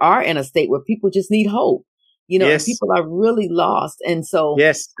we are in a state where people just need hope. You know, and people are really lost. And so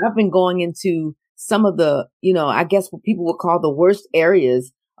I've been going into some of the, you know, I guess what people would call the worst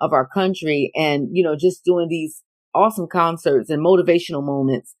areas of our country and, you know, just doing these awesome concerts and motivational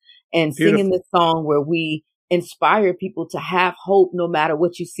moments and singing this song where we inspire people to have hope no matter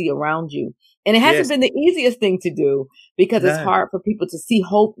what you see around you. And it hasn't been the easiest thing to do because it's hard for people to see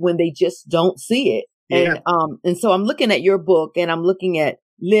hope when they just don't see it. And so I'm looking at your book and I'm looking at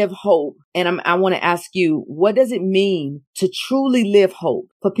Live Hope. And I want to ask you, what does it mean to truly live hope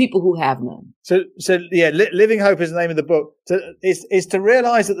for people who have none? So Living Hope is the name of the book. Is to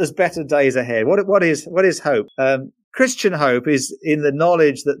realize that there's better days ahead. What is hope? Christian hope is in the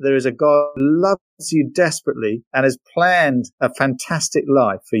knowledge that there is a God who loves you desperately and has planned a fantastic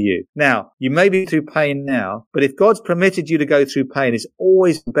life for you. Now, you may be through pain now, but if God's permitted you to go through pain, it's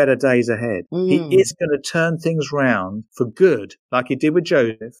always better days ahead. He is going to turn things round for good, like he did with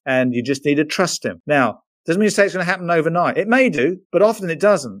Joseph, and you just need to trust him. Now, doesn't mean to say it's going to happen overnight. It may do, but often it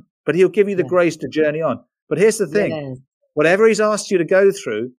doesn't. But he'll give you the grace to journey on. But here's the thing. Whatever he's asked you to go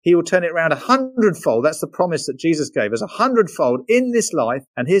through, he will turn it around 100-fold. That's the promise that Jesus gave us, 100-fold in this life.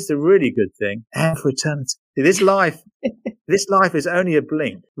 And here's the really good thing, and for eternity. This life is only a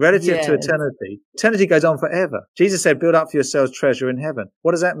blink relative to eternity. Eternity goes on forever. Jesus said, build up for yourselves treasure in heaven.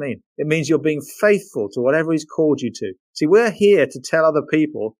 What does that mean? It means you're being faithful to whatever he's called you to. See, we're here to tell other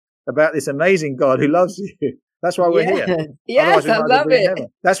people about this amazing God who loves you. That's why we're here. Yes, I love it.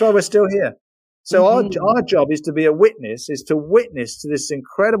 That's why we're still here. So our job is to be a witness, is to witness to this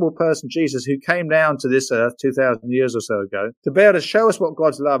incredible person, Jesus, who came down to this earth 2,000 years or so ago, to be able to show us what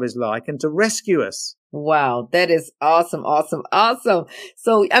God's love is like and to rescue us. Wow, that is awesome, awesome, awesome.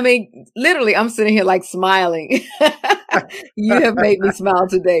 So, I mean, literally, I'm sitting here like smiling. You have made me smile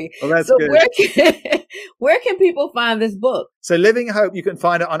today. Well, that's so good. Where can people find this book? So Living Hope, you can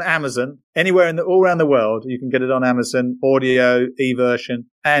find it on Amazon, anywhere all around the world. You can get it on Amazon, audio, e-version,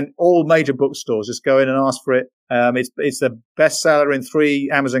 and all major bookstores. Just go in and ask for it. It's a bestseller in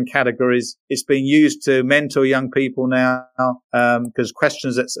 3 Amazon categories. It's being used to mentor young people now, because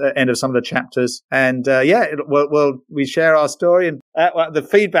questions at the end of some of the chapters. And, we share our story and the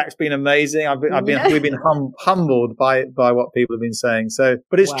feedback's been amazing. We've been humbled by what people have been saying. So,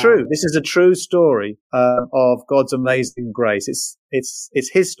 but it's true. This is a true story, of God's amazing grace. It's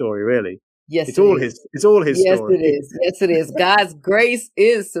his story, really. Yes, it's all his story. Yes, it is. Yes, it is. God's grace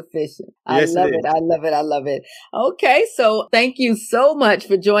is sufficient. I love it. I love it. I love it. Okay. So thank you so much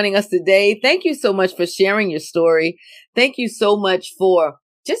for joining us today. Thank you so much for sharing your story. Thank you so much for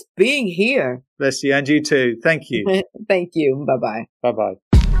just being here. Bless you. And you too. Thank you. Thank you. Bye-bye. Bye-bye.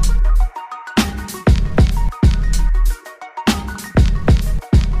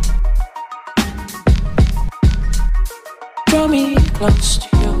 Draw me close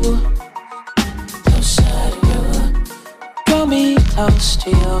to you, closer to you. Draw me close to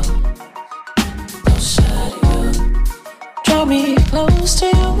you, closer to you. Draw me close to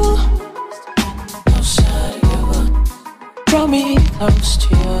you, closer to you. Draw me close to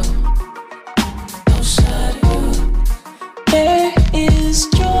you, closer to you. There is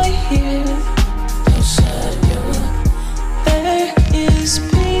joy here, closer to you. There is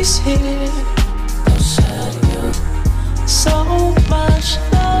peace here. So much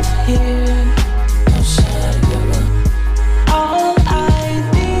love here. All I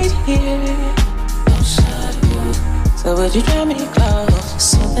need here. So would you draw me close,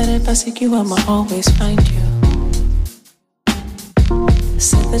 so that if I seek you, I'ma always find you.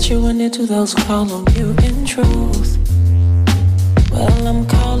 Said that you were near to those who call on you in truth. Well, I'm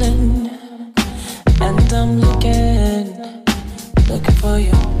calling, and I'm looking for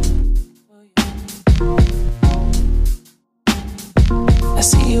you. I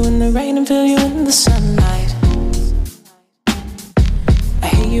see you in the rain and feel you in the sunlight. I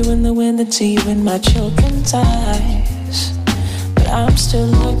hear you in the wind and see you in my children's eyes. But I'm still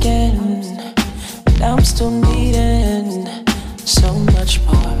looking, and I'm still needing so much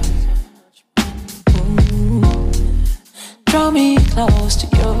more. Draw me close to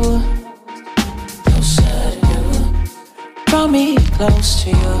you, closer to you. Draw me close to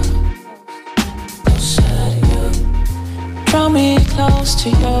you, closer to you. Draw me close to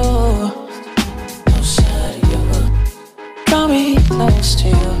you, closer to you. Draw me close to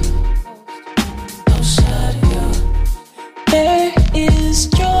you, closer to you. There is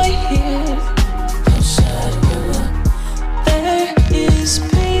joy here, closer to you. There is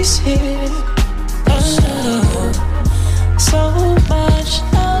peace here, closer to you. So much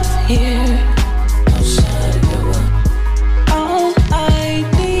love here, closer to you. All I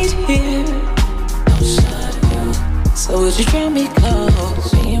need here, closer to you. So would you draw me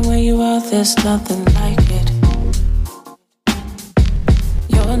close? Being where you are, there's nothing like it.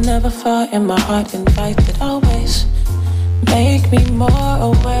 You're never far in my heart, invited always. Make me more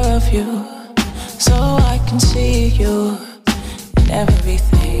aware of you, so I can see you in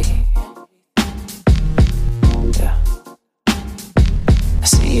everything. Yeah. I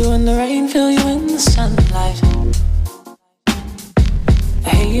see you in the rain, feel you in the sunlight. I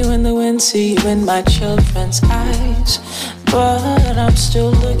hear you in the wind, see you in my children's eyes. But I'm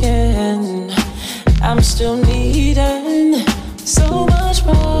still looking, I'm still needing so much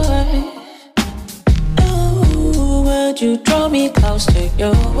more. Oh, would you draw me close to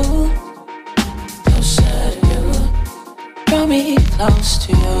you, closer to you. Draw me close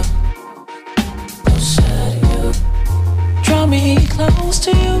to you, closer to you. Draw me close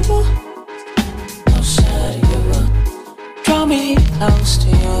to you, closer to you. Draw me close to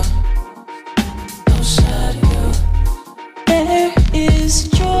you, closer to you. There is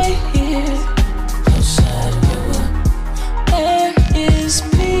joy here, closer to you. There is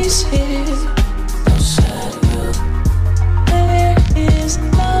peace here, closer to you. There is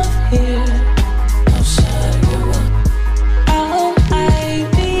love here, closer to you. All I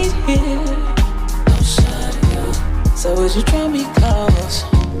need here, closer to you. So would you draw me close?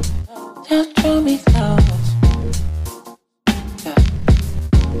 Yeah, draw me close. Yeah.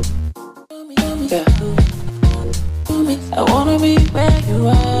 Yeah. I wanna be where you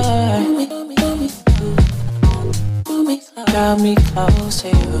are. Draw me close to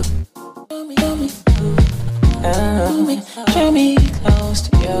you. Draw me close to you. Yeah. Draw me close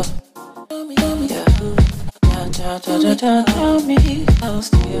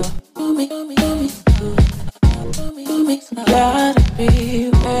to you. Gotta be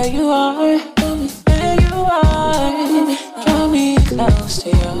where you are, where you are. Draw me close to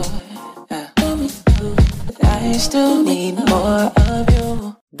you. I still need more of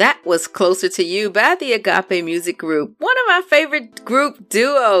you. That was Closer to You by the Agape Music Group. One of my favorite group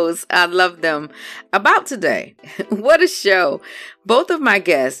duos. I love them. About today, what a show. Both of my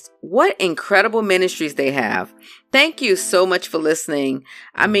guests, what incredible ministries they have. Thank you so much for listening.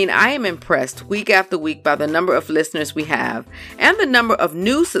 I mean, I am impressed week after week by the number of listeners we have and the number of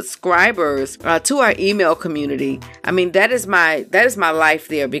new subscribers to our email community. I mean, that is my life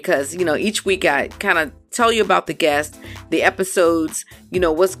there because, you know, each week I kind of tell you about the guests, the episodes, you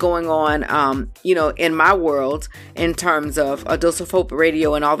know, what's going on, you know, in my world in terms of A Dose of Hope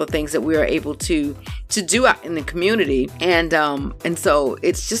Radio and all the things that we are able to do out in the community. And so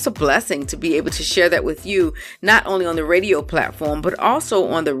it's just a blessing to be able to share that with you, not only on the radio platform, but also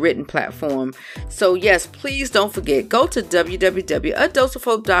on the written platform. So yes, please don't forget, go to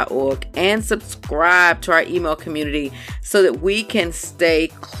www.adoseofhope.org and subscribe to our email community so that we can stay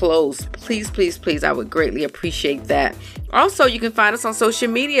close. Please, please, please. I would greatly appreciate that. Also, you can find us on social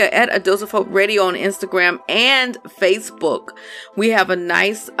media at A Dose of Hope Radio on Instagram and Facebook. We have a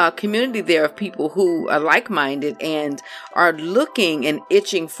nice community there of people who are like-minded and are looking and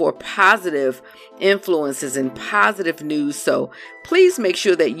itching for positive influences and positive news. So please make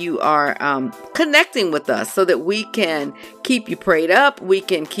sure that you are connecting with us so that we can keep you prayed up, we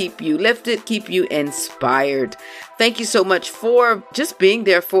can keep you lifted, keep you inspired. Thank you so much for just being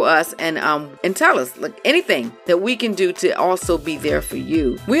there for us and tell us anything that we can do to also be there for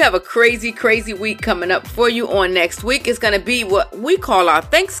you. We have a crazy, crazy week coming up for you on next week. It's going to be what we call our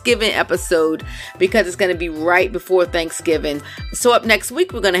Thanksgiving episode because it's going to be right before Thanksgiving. So up next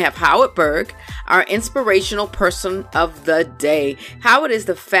week, we're going to have Howard Berg, our inspirational person of the day. today Howard is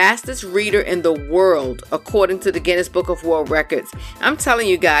the fastest reader in the world, according to the Guinness Book of World Records. I'm telling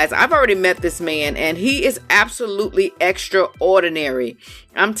you guys, I've already met this man, and he is absolutely extraordinary.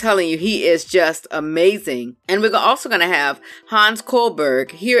 I'm telling you, he is just amazing. And we're also going to have Hans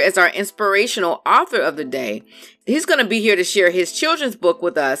Kohlberg here as our inspirational author of the day. He's going to be here to share his children's book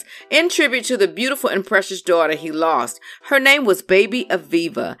with us in tribute to the beautiful and precious daughter he lost. Her name was Baby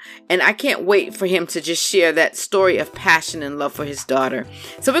Aviva, and I can't wait for him to just share that story of passion and love for his daughter.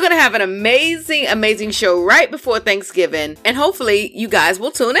 So we're going to have an amazing, amazing show right before Thanksgiving, and hopefully you guys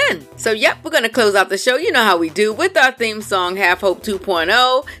will tune in. So yep, we're going to close out the show. You know how we do with our theme song, Have Hope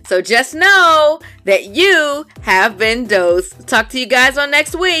 2.0. So just know that you have been dosed. Talk to you guys on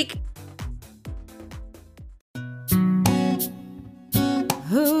next week.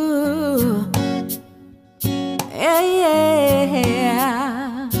 Ooh, yeah,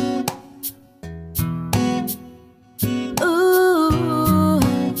 yeah. Ooh,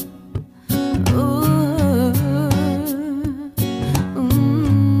 ooh,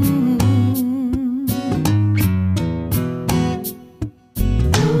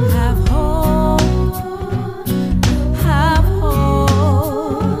 Have hope, have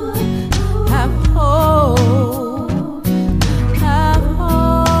hope, have hope. Have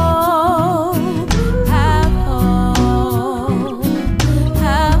hope, have hope,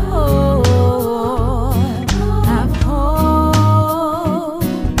 have hope, have hope,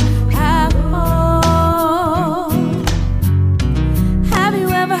 have hope. Have you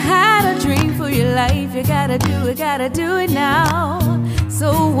ever had a dream for your life? You gotta do it now.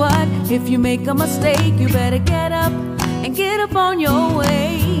 So what if you make a mistake? You better get up and get up on your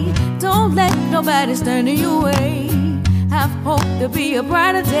way. Don't let nobody stand in your way. Have hope to be a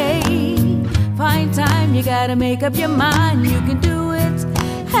brighter day. Find time, you gotta make up your mind. You can do it.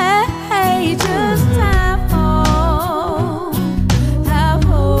 Hey, hey, just have hope. Have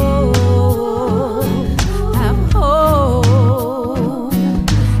hope. Have hope.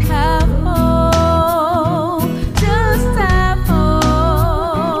 Have hope. Just have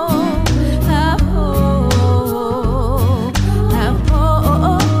hope. Have hope. Have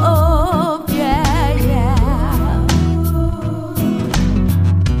hope. Yeah, yeah.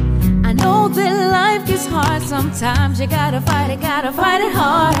 I know that life gets hard sometimes. You gotta fight it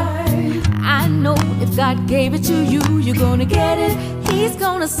hard. I know if God gave it to you, you're gonna get it. He's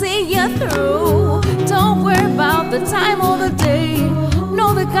gonna see you through. Don't worry about the time or the day.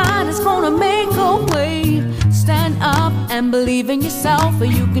 Know that God is gonna make a way. Stand up and believe in yourself, or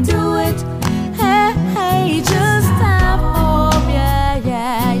you can do it. Hey, hey, just have hope. Yeah,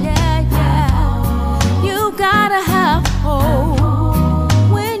 yeah, yeah, yeah. You gotta have hope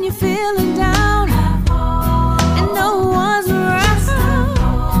when you're feeling down and no one's around.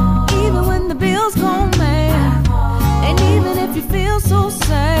 Even when the bills go mad, and even if you feel so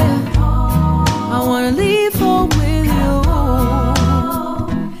sad, I wanna leave hope with you.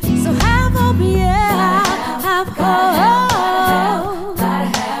 So have hope, yeah, have hope,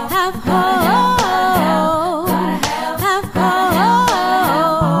 have hope, have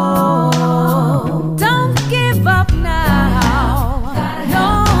hope. Don't give up now.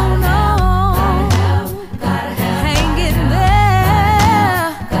 No, no. Hang in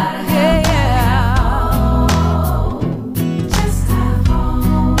there. Yeah.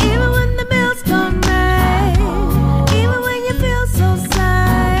 Even when the bills come back, even when you feel so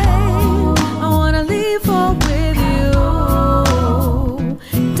sad, I wanna leave hope with you.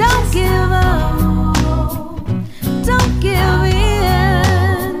 Don't give up. Don't give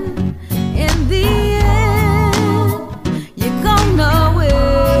in. In the end, you're gonna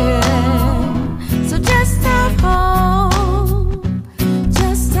win. So just have hope.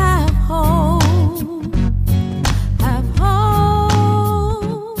 Just have hope. Have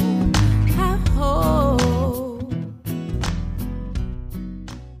hope. Have hope.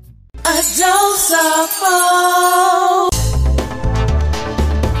 A dose of hope.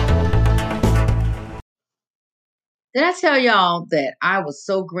 Did I tell y'all that I was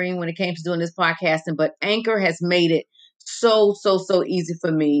so green when it came to doing this podcasting, but Anchor has made it so easy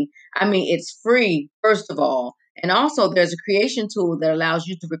for me. I mean, it's free, first of all. And also there's a creation tool that allows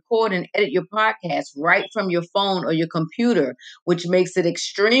you to record and edit your podcast right from your phone or your computer, which makes it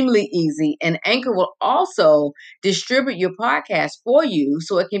extremely easy. And Anchor will also distribute your podcast for you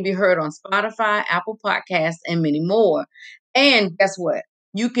so it can be heard on Spotify, Apple Podcasts, and many more. And guess what?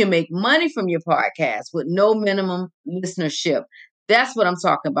 You can make money from your podcast with no minimum listenership. That's what I'm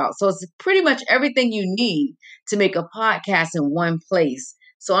talking about. So it's pretty much everything you need to make a podcast in one place.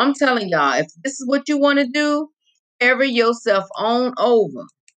 So I'm telling y'all, if this is what you want to do, carry yourself on over.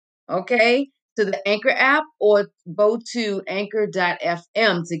 Okay? to the Anchor app or go to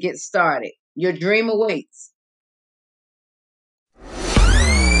anchor.fm to get started. Your dream awaits.